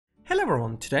Hello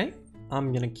everyone, today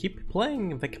I'm gonna keep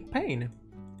playing the campaign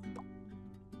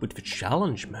with the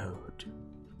challenge mode.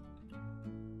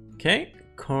 Okay,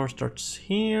 car starts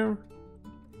here.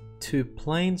 2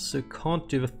 planes, so can't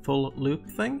do the full loop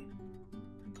thing.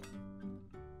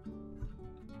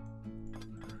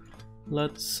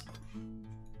 Let's...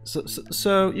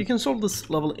 So you can solve this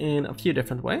level in a few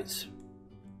different ways.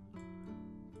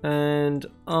 And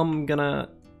I'm gonna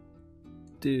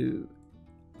do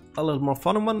a little more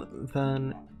fun one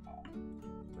than...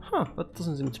 Huh, that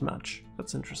doesn't seem to match.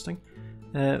 That's interesting.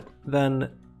 Than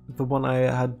the one I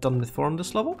had done before on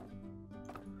this level.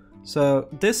 So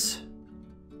this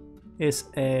is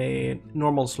a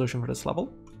normal solution for this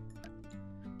level.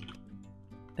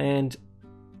 And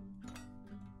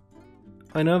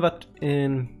I know that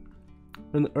in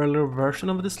an earlier version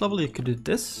of this level you could do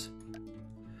this.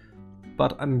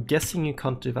 But I'm guessing you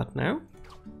can't do that now.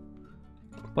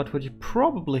 But what you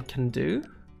probably can do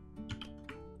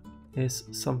is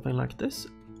something like this.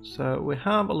 So we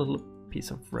have a little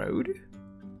piece of road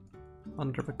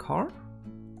under the car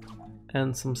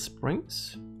and some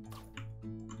springs,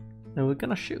 and we're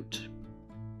gonna shoot.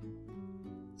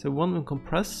 So one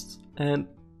compressed, and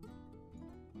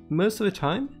most of the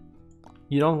time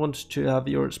you don't want to have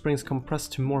your springs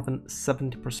compressed to more than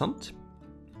 70%.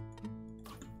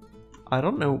 I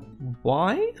don't know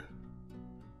why.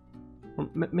 Or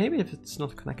maybe if it's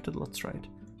not connected, let's try it.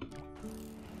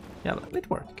 Yeah, it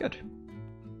worked, good.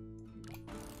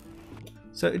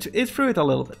 So it threw it a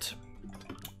little bit.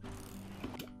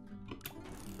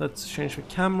 Let's change the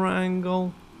camera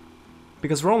angle,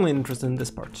 because we're only interested in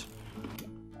this part.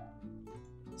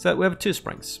 So we have 2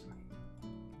 springs.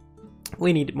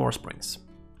 We need more springs.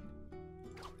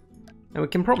 And we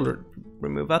can probably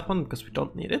remove that one because we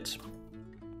don't need it.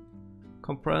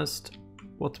 Compressed,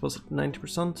 what was it,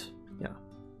 90%? Yeah.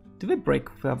 Do we break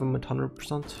if we have them at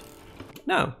 100%?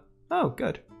 No. Oh,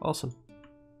 good. Awesome.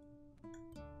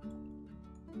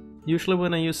 Usually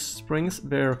when I use springs,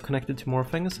 they're connected to more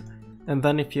things. And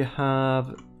then if you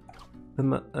have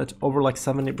them at over like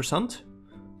 70%,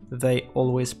 they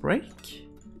always break.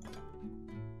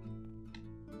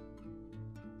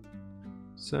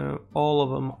 So all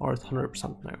of them are at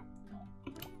 100% now.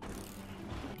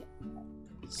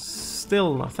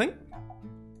 Still nothing.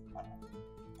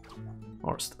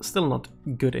 Or still not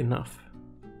good enough.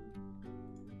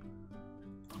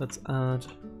 Let's add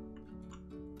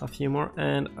a few more,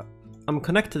 and I'm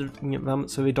connecting them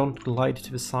so they don't glide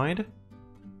to the side,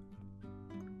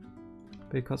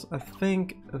 because I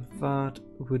think that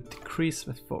would decrease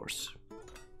the force,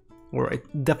 or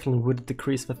it definitely would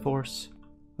decrease the force.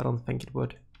 I don't think it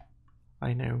would.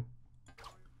 I know.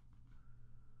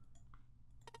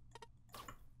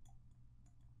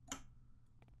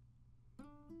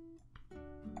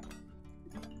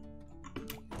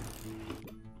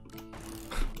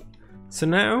 So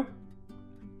now,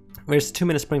 there's too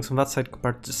many springs on that side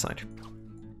compared to this side.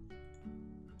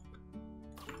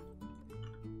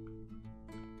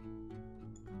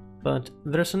 But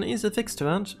there's an easy fix to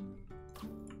that.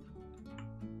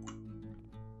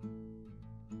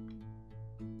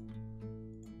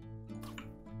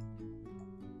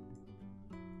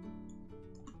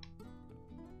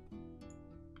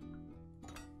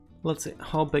 Let's see,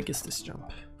 how big is this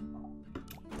jump?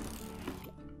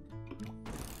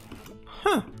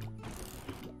 Huh.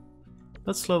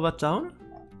 Let's slow that down.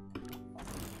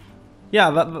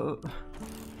 Yeah, that...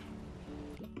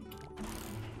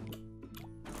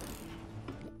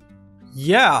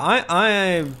 Yeah,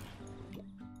 I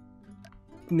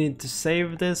need to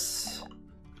save this.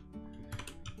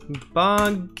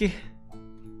 Bug.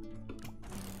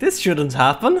 This shouldn't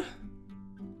happen.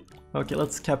 Okay,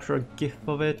 let's capture a GIF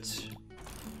of it.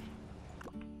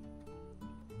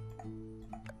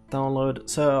 Download.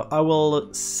 So I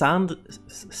will send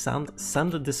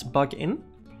this bug in,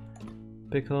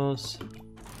 because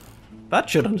that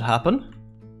shouldn't happen.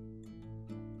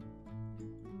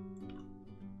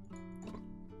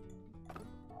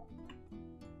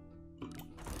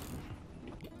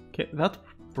 Okay, that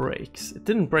breaks. It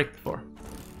didn't break before.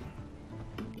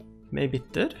 Maybe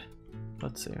it did?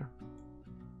 Let's see here.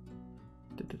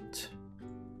 Did it?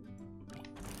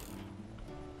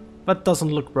 That doesn't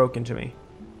look broken to me.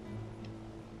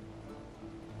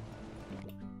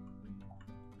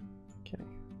 Okay.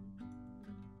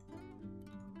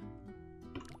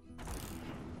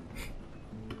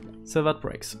 So that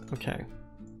breaks. Okay.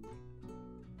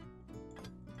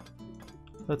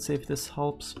 Let's see if this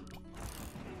helps.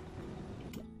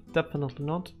 Definitely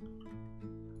not.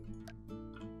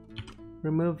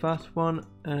 Remove that one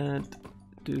and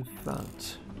do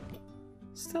that.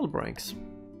 Still breaks.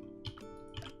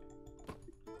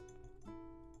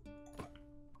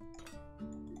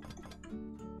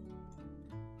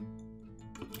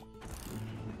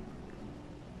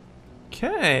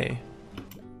 Okay.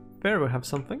 There we have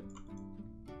something.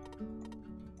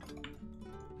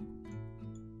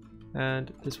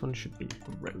 And this one should be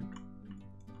road.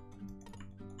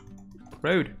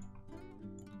 Road.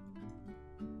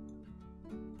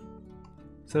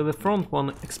 So the front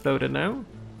one exploded now.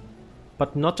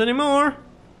 But not anymore.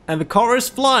 And the car is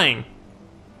flying.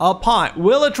 Up high.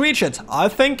 Will it reach it? I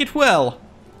think it will.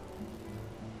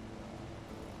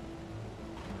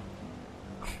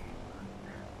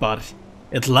 But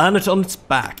it landed on its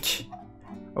back.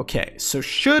 Okay, so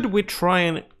should we try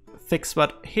and fix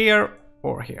that here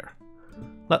or here?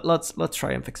 Let's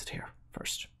try and fix it here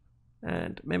first.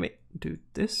 And maybe do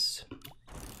this.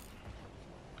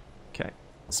 Okay,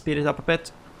 speed it up a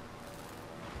bit.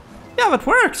 Yeah, that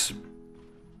works!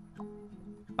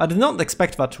 I did not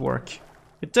expect that to work.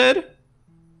 It did.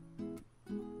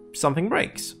 Something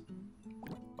breaks.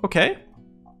 Okay.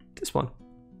 This one.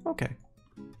 Okay.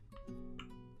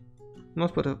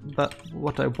 Not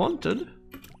what I wanted.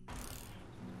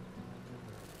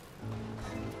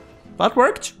 That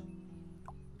worked.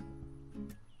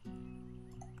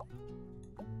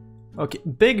 Okay,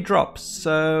 big drop.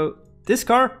 So this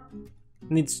car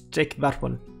needs to take that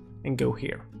one and go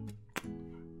here.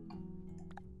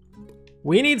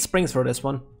 We need springs for this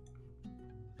one,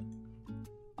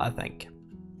 I think.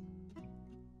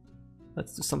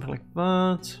 Let's do something like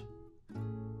that.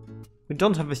 We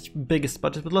don't have the biggest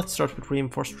budget, but let's start with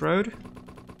reinforced road.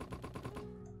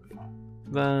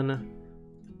 Then...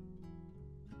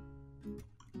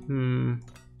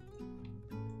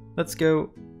 let's go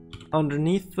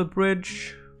underneath the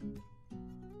bridge.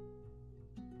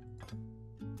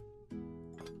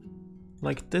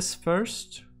 Like this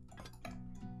first.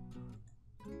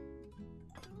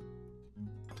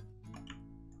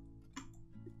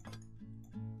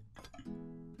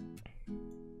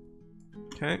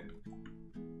 Okay.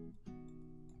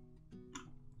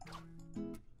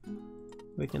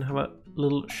 We can have a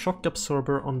little shock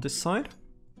absorber on this side.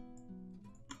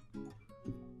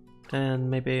 And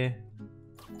maybe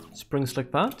springs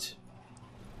like that.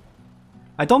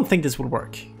 I don't think this will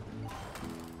work.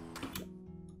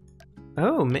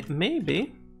 Oh,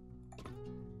 maybe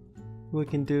we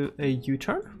can do a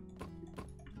U-turn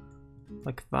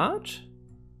like that.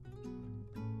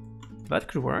 That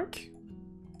could work.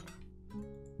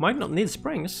 Might not need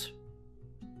springs.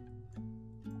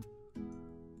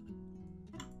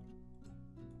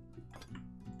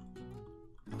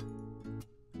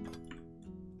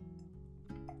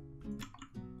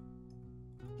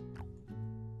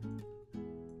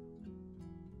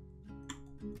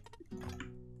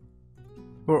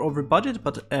 We're over budget,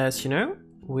 but as you know,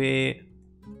 we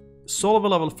solve a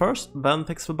level first, then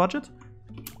fix the budget.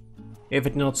 If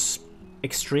it's not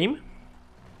extreme.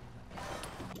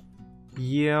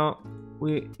 Yeah,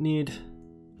 we need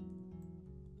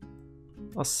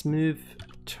a smooth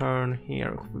turn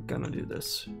here if we're gonna do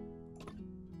this.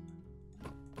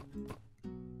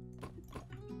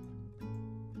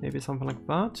 Maybe something like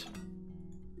that.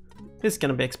 It's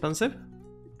gonna be expensive.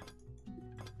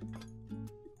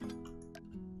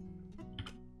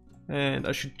 And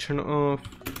I should turn off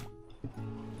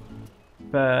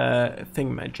the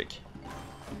thing magic.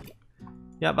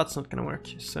 Yeah, that's not gonna work,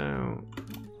 so...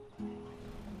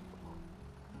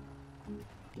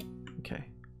 Okay,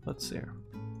 let's see here.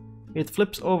 It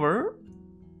flips over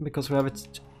because we have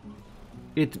it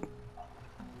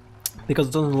because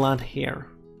it doesn't land here.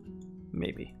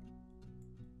 Maybe.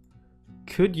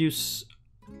 Could use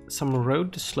some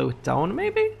road to slow it down,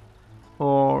 maybe?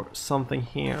 Or something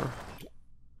here.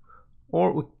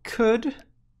 Or we could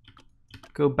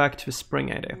go back to the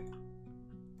spring idea.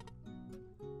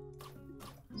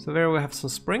 So there we have some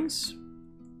springs.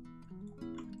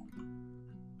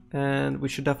 And we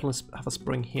should definitely have a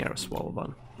spring here as well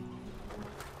then.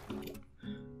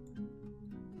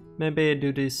 Maybe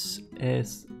do this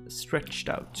as stretched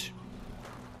out.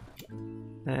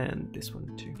 And this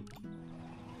one too.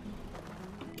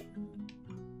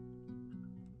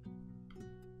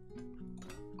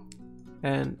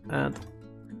 And add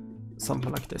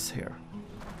something like this here.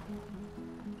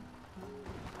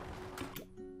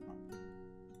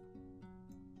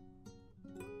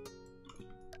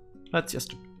 Let's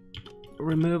just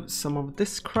remove some of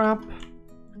this crap.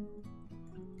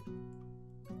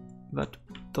 That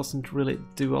doesn't really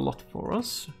do a lot for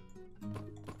us.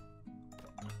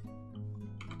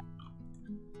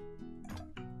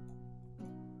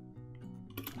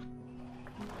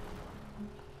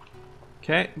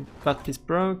 Okay, that piece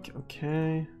broke,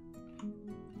 okay.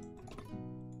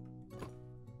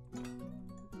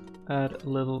 Add a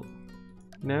little...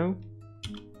 No.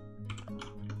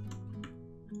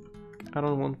 I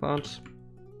don't want that.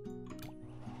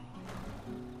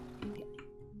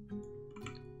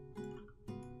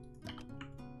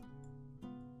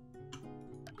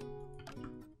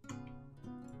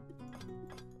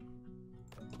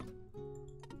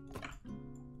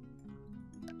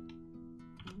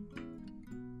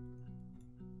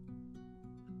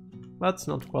 that's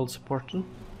not well supported.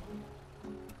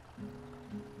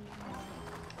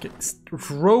 Okay,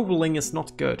 rolling is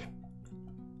not good.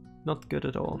 Not good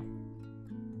at all.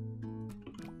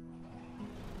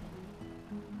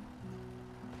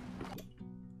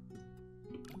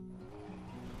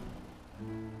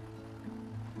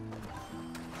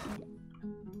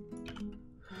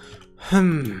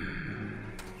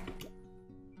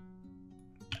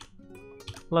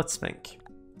 Let's think.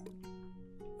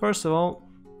 First of all,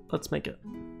 let's make a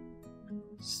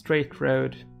straight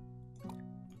road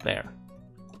there.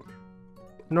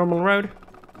 Normal road.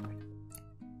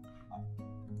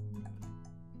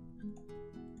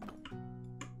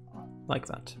 Like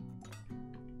that.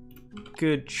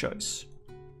 Good choice.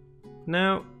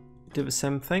 Now, do the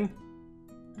same thing.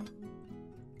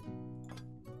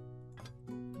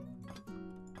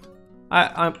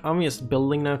 I'm just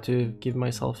building now to give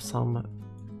myself some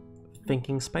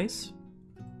thinking space.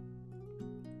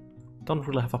 Don't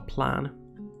really have a plan.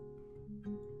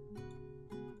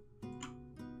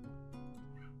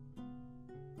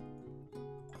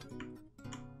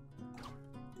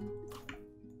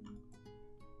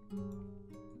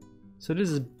 So this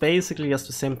is basically just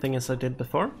the same thing as I did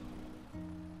before.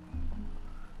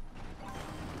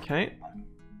 Okay.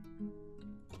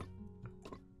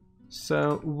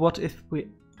 So what if we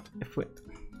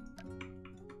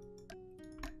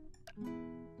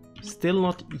still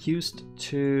not used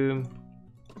to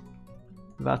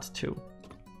that too,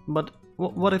 but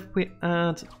what if we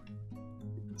add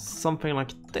something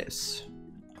like this?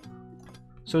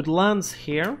 So it lands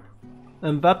here,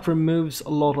 and that removes a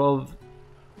lot of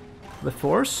the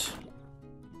force.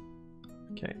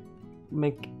 Okay,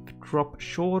 make the drop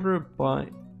shorter by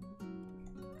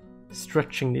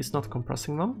stretching these, not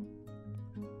compressing them.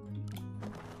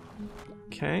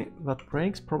 Okay, that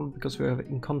breaks, probably because we have it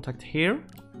in contact here.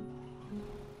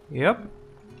 Yep.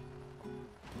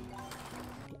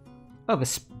 Oh, the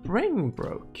spring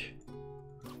broke.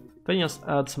 Then just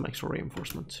add some extra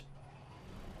reinforcement.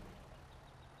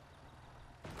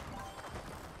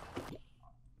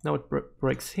 Now it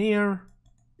breaks here.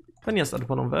 Then just add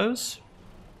one of those.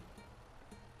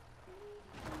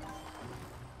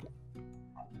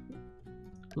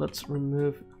 Let's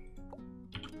remove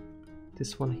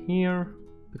this one here,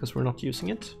 because we're not using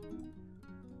it.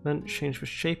 Then change the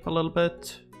shape a little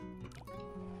bit.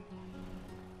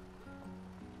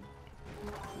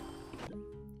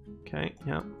 Okay,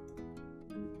 yeah.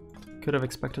 Could have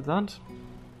expected that.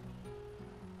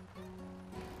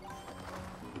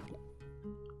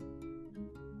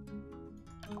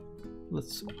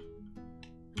 Let's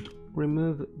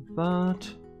remove that.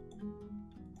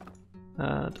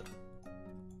 Add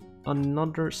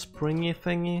another springy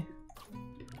thingy.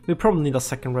 We probably need a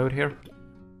second road here.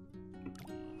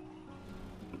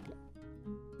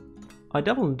 I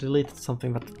definitely deleted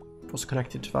something that was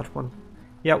connected to that one.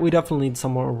 Yeah, we definitely need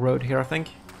some more road here, I think.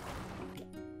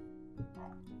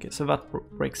 Okay, so that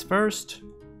breaks first.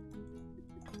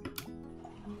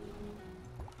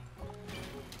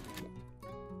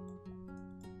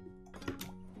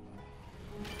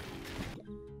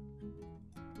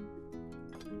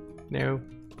 No,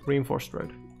 reinforced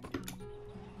road.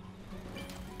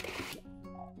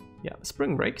 Yeah,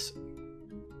 spring breaks.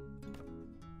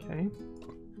 Okay.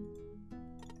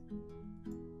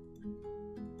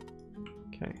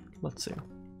 Okay, let's see.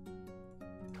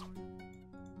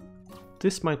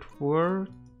 This might work,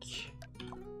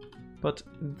 but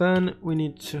then we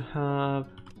need to have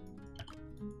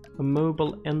a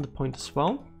mobile endpoint as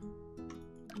well.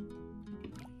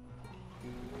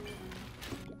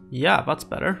 Yeah, that's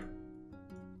better.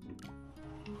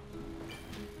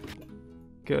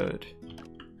 Good.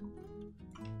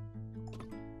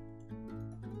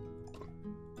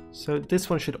 So this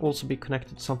one should also be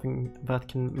connected to something that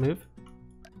can move.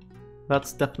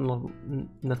 That's definitely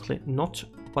not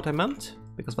what I meant,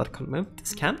 because that can't move.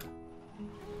 This can.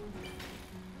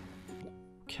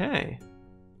 Okay.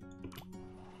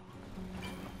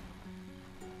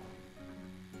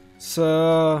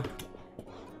 So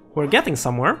we're getting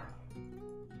somewhere.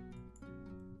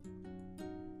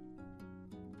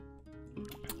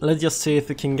 Let's just see if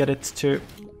we can get it to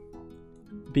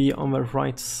be on the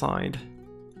right side.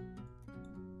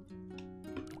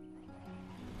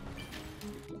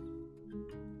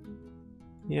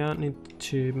 Yeah, I need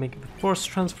to make the force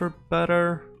transfer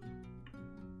better.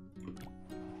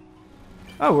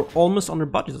 Oh, we're almost under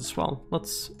budget as well.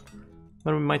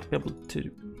 Then we might be able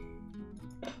to...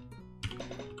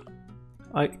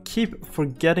 I keep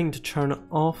forgetting to turn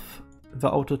off the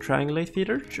auto triangulate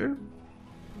feature.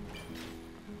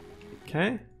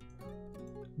 Okay.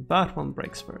 That one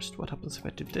breaks first. What happens if I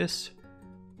do this?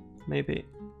 Maybe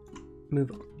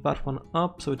move that one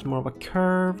up so it's more of a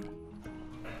curve.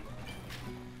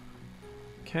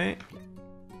 Okay.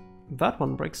 That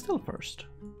one breaks still first.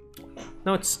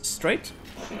 No, it's straight.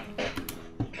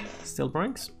 Still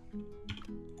breaks.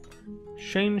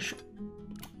 Change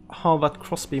how that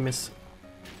crossbeam is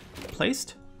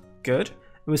placed. Good.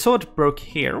 And we saw it broke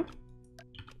here.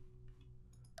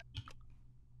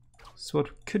 So what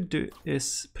we could do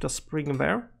is put a spring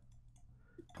there.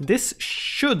 This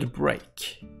should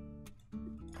break.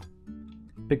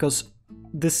 Because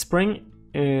this spring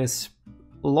is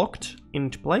locked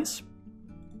into place.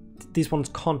 These ones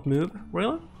can't move,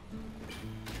 really.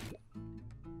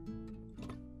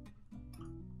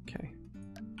 Okay.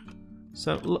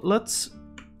 So let's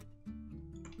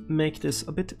make this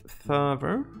a bit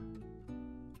further.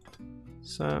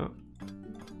 So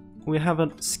we have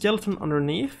a skeleton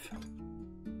underneath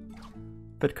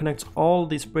that connects all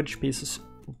these bridge pieces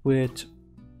with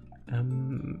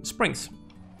springs.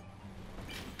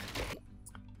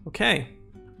 Okay.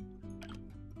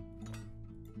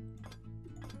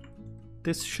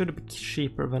 This should be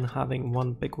cheaper than having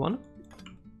one big one.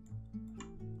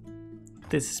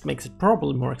 This makes it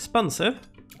probably more expensive.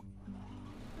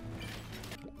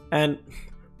 And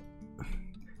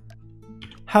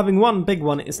having one big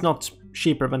one is not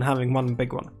cheaper than having one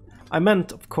big one. I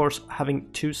meant, of course,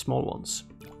 having two small ones.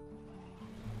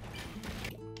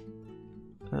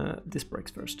 This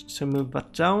breaks first, so move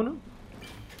that down.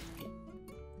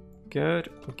 Good,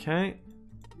 okay.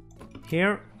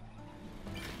 Here.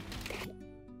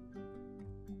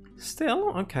 Still,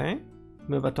 okay.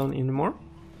 Move that down even more.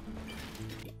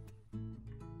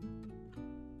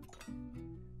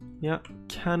 Yeah,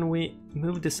 can we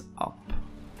move this up?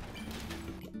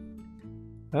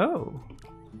 Oh.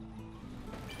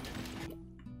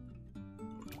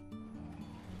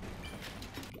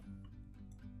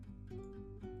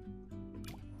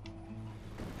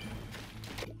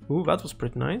 Ooh, that was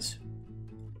pretty nice.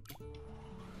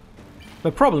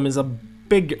 The problem is a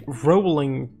big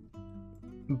rolling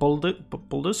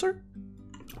bulldozer.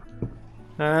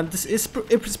 And it's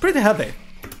pretty heavy.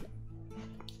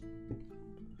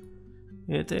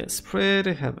 It is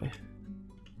pretty heavy.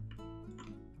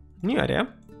 New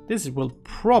idea. This will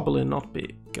probably not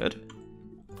be good.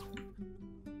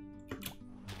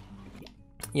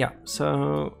 Yeah,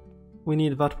 so we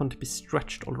need that one to be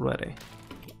stretched already.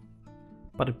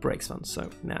 But it breaks one, so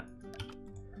nah.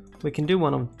 We can do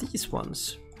one of these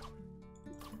ones.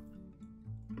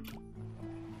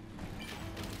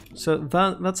 So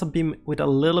that's a beam with a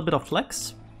little bit of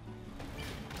flex.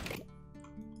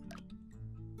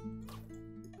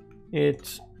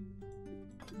 It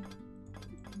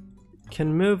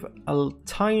can move a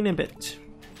tiny bit.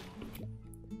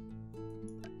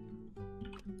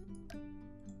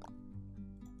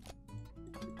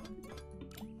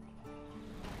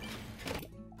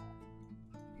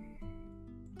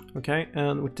 Okay,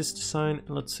 and with this design,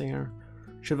 let's see here.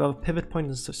 Should we have a pivot point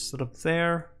instead of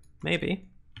there? Maybe.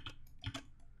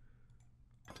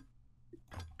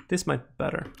 This might be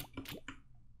better.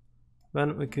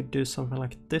 Then we could do something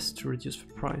like this to reduce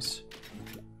the price.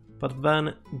 But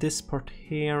then this part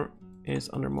here is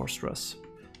under more stress.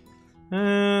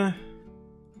 I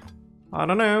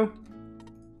don't know.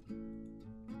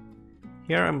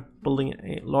 Here I'm building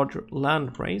a larger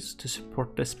land race to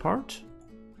support this part.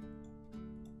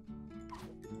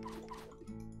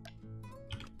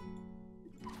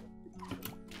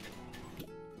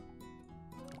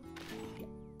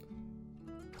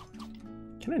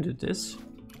 Can I do this?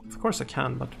 Of course I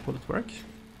can, but will it work?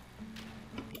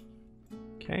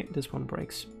 Okay, this one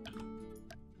breaks.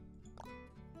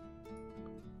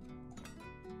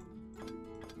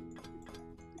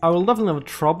 I will definitely have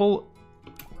trouble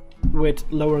with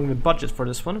lowering the budget for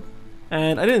this one.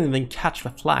 And I didn't even catch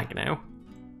the flag now.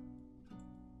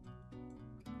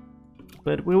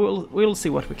 But we'll see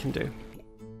what we can do.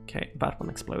 Okay, that one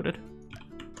exploded.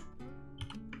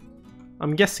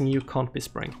 I'm guessing you can't be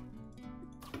spring.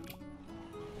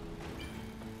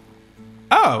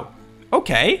 Oh,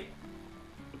 okay.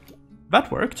 That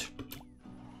worked.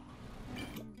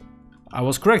 I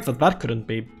was correct that that couldn't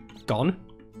be gone.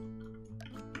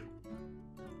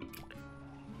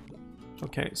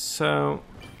 Okay, so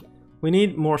we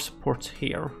need more support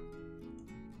here.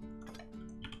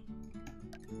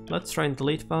 Let's try and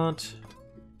delete that.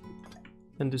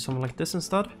 And do something like this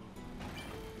instead.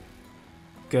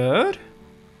 Good.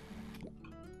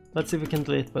 Let's see if we can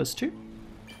delete those two.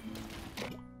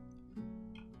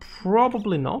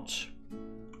 Probably not.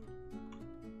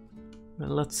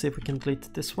 And let's see if we can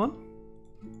delete this one.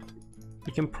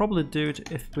 We can probably do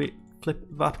it if we flip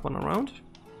that one around.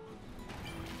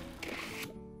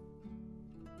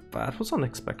 That was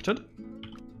unexpected.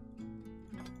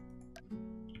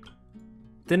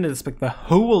 Didn't expect the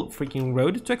whole freaking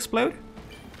road to explode.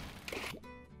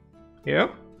 Yeah.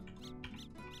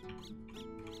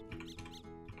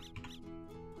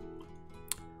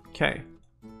 Okay.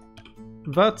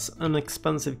 That's an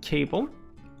expensive cable.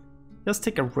 Let's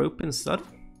take a rope instead.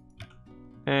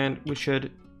 And we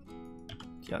should,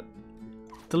 yeah,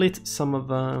 delete some of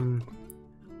the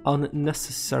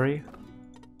unnecessary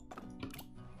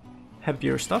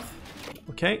heavier stuff.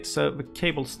 Okay, so the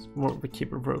cable's more the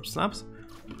cable rope snaps.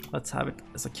 Let's have it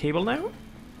as a cable now.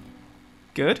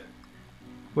 Good.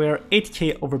 We're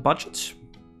 8k over budget.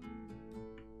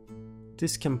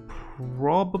 This can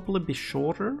probably be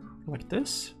shorter, like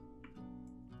this.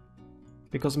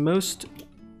 Because most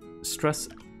stress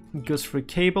goes through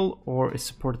cable or is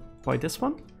supported by this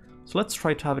one. So let's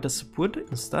try to have it as wood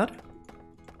instead.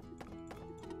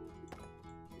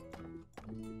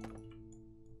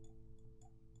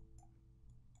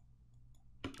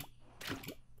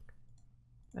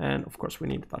 And of course we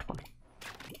need that one.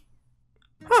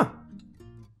 Huh!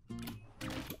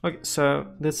 Okay, so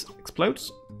this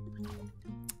explodes.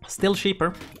 Still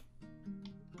cheaper.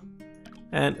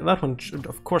 And that one should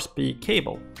of course be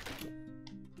cable.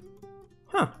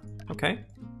 Huh, okay.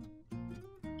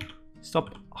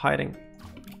 Stop hiding.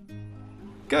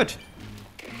 Good.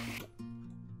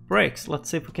 Brakes, let's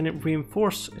see if we can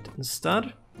reinforce it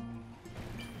instead.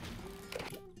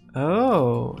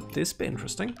 Oh, this be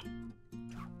interesting.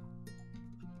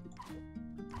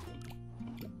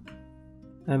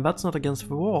 And that's not against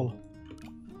the wall.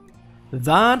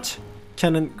 That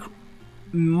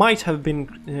might have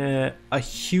been a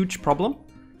huge problem.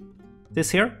 This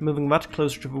here, moving that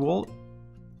closer to the wall,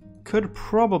 could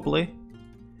probably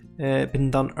been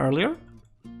done earlier.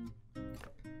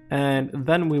 And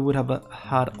then we would have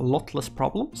had a lot less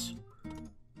problems.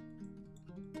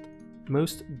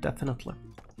 Most definitely.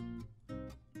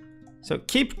 So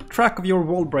keep track of your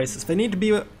wall braces. They need to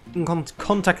be in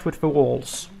contact with the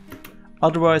walls.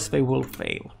 Otherwise they will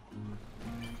fail.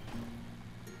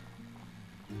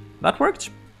 That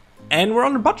worked. And we're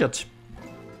on a budget.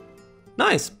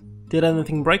 Nice. Did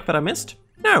anything break that I missed?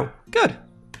 No. Good.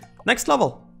 Next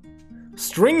level.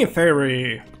 String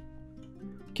Ferry.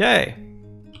 Okay.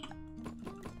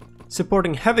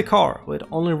 Supporting heavy car with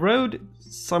only road,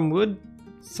 some wood,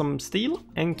 some steel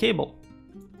and cable.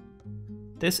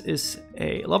 This is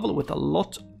a level with a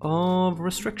lot of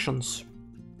restrictions.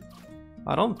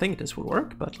 I don't think this will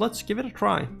work, but let's give it a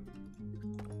try.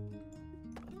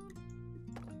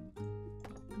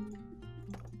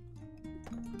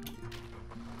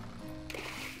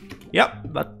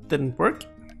 Yep, that didn't work.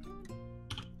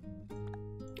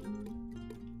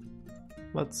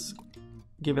 Let's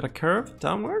give it a curve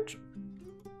downward.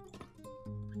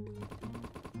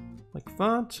 Like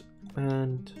that,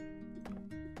 and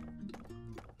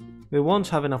we won't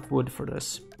have enough wood for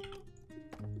this.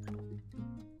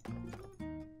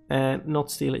 And not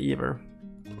steel either.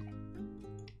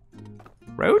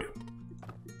 Road?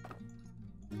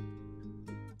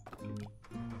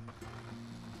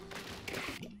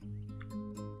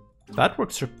 That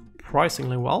works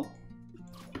surprisingly well.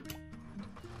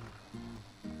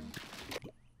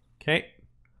 Okay,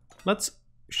 let's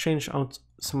change out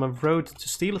some of road to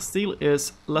steel. Steel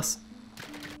is less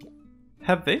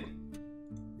heavy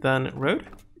than road.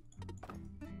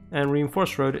 And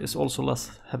reinforced road is also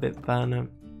less heavy than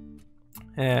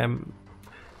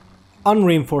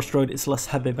unreinforced road is less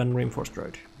heavy than reinforced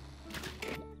road.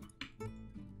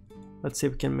 Let's see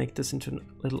if we can make this into a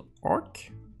little arc.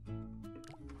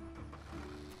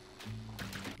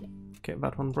 Okay,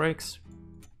 that one breaks.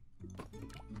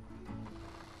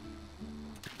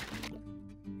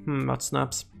 That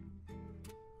snaps.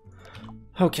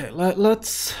 Okay,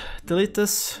 let's delete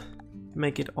this.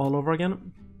 Make it all over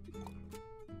again.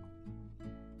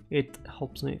 It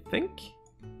helps me think.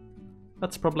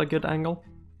 That's probably a good angle.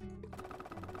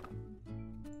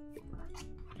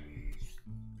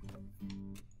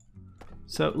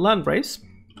 So land brace,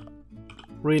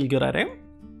 real good idea.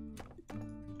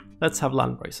 Let's have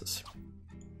land braces.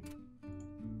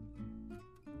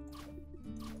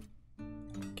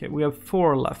 Okay, we have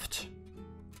 4 left.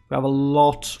 We have a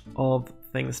lot of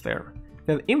things there.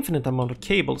 We have infinite amount of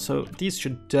cable, so these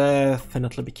should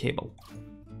definitely be cable.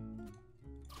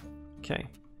 Okay,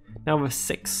 now we have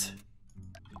 6.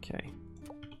 Okay.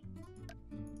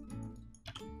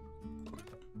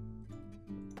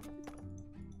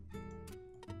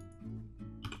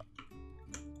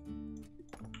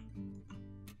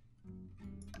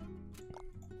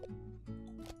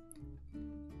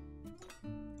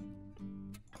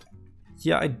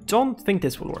 Yeah, I don't think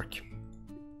this will work.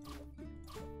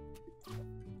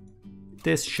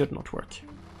 This should not work.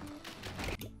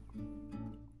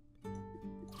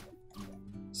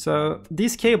 So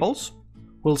these cables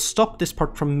will stop this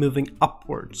part from moving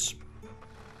upwards.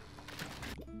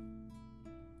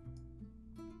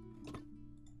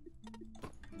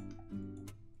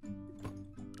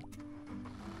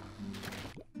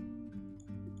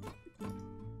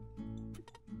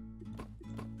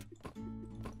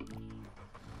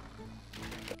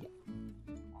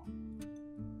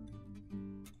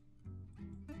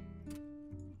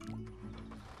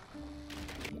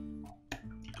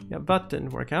 Yeah, that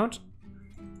didn't work out.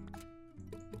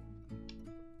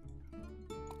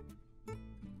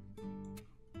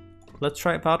 Let's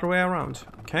try it the other way around.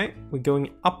 Okay, we're going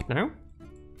up now.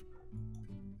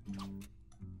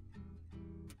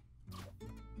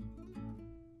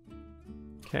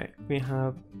 Okay, we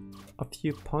have a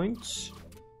few points.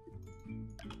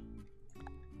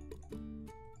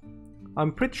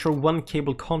 I'm pretty sure one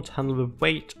cable can't handle the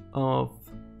weight of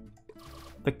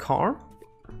the car.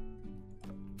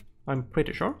 I'm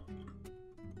pretty sure.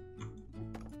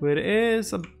 But it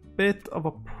is a bit of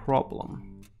a problem.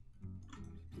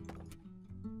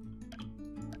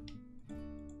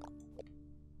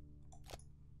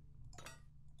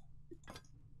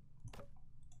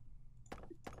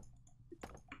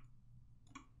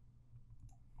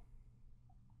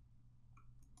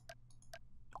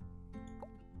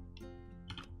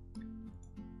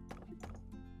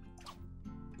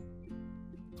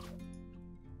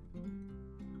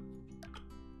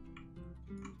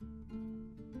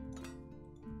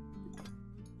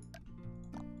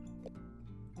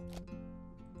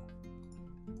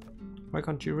 Why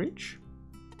can't you reach?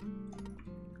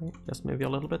 Okay, just maybe a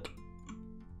little bit.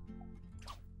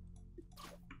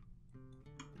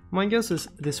 My guess is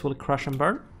this will crash and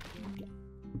burn.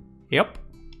 Yep.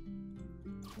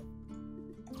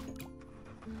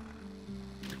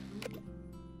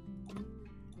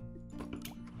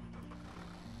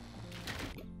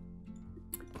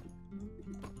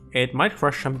 It might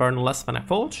crash and burn less than I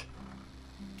thought.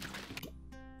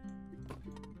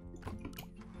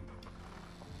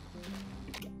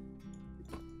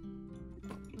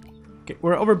 Okay,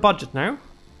 we're over budget now,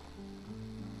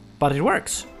 but it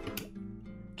works.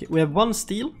 Okay, we have one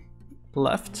steel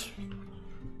left.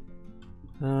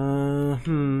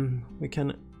 We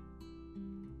can.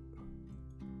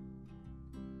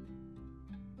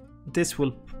 This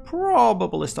will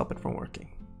probably stop it from working.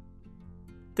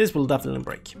 This will definitely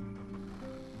break.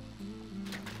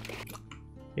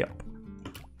 Yep.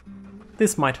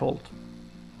 This might hold.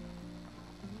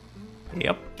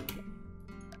 Yep.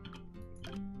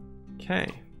 Okay.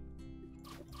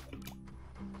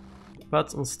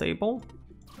 That's unstable.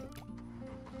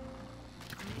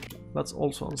 That's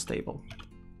also unstable.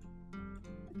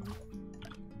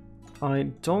 I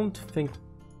don't think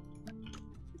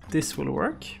this will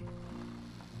work.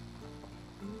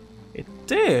 It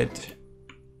did!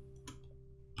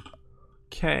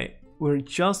 Okay, we're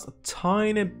just a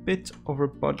tiny bit over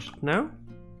budget now.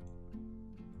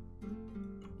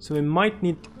 So we might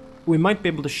be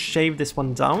able to shave this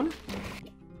one down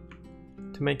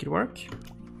to make it work.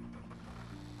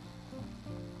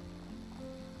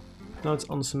 Now it's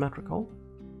unsymmetrical.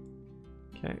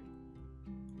 Okay.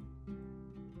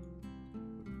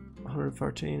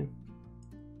 113.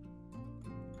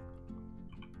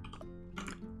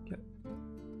 Okay.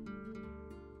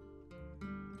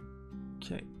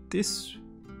 Okay, this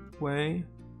way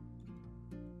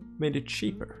made it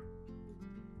cheaper.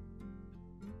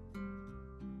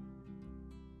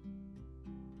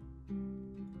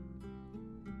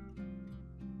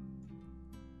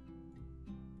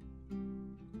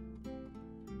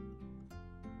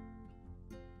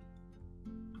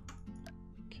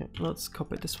 Okay, let's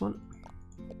copy this one.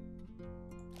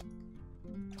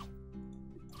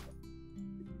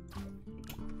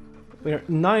 We're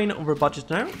 9 over budget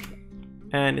now,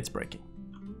 and it's breaking.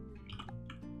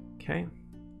 Okay.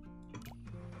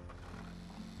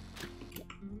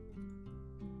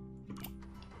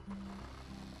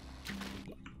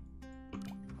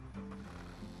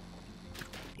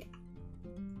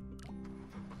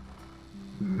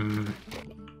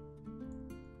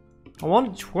 I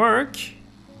want it to work.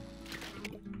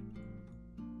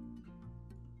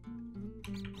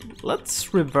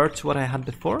 Let's revert to what I had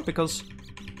before, because...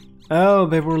 Oh,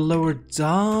 they were lowered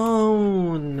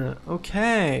down.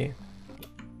 Okay.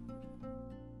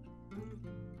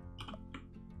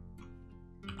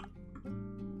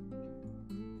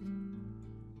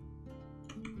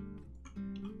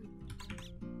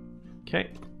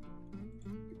 Okay.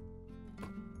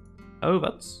 Oh,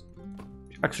 that's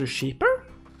actually cheaper?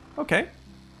 Okay.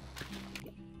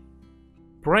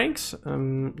 Brakes,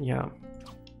 yeah.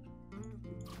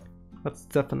 That's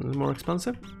definitely more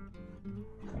expensive.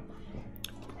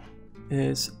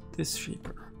 Is this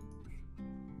cheaper?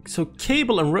 So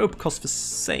cable and rope cost the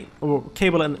same, or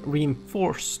cable and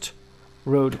reinforced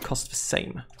road cost the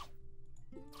same.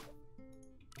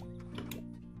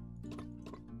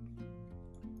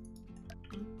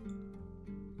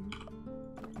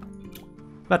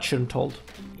 That shouldn't hold.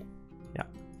 Yeah,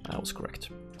 that was correct.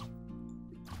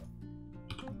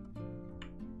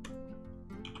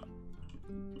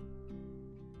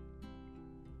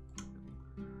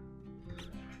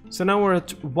 So now we're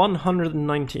at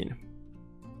 119.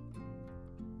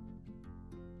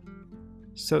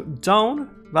 So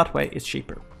down that way is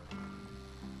cheaper.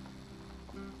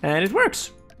 And it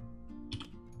works!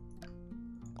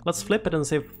 Let's flip it and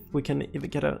see if we can even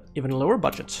get an even lower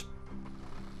budget.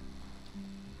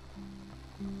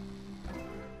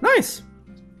 Nice!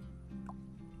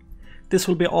 This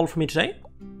will be all for me today.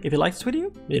 If you liked this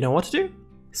video, you know what to do.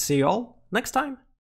 See you all next time.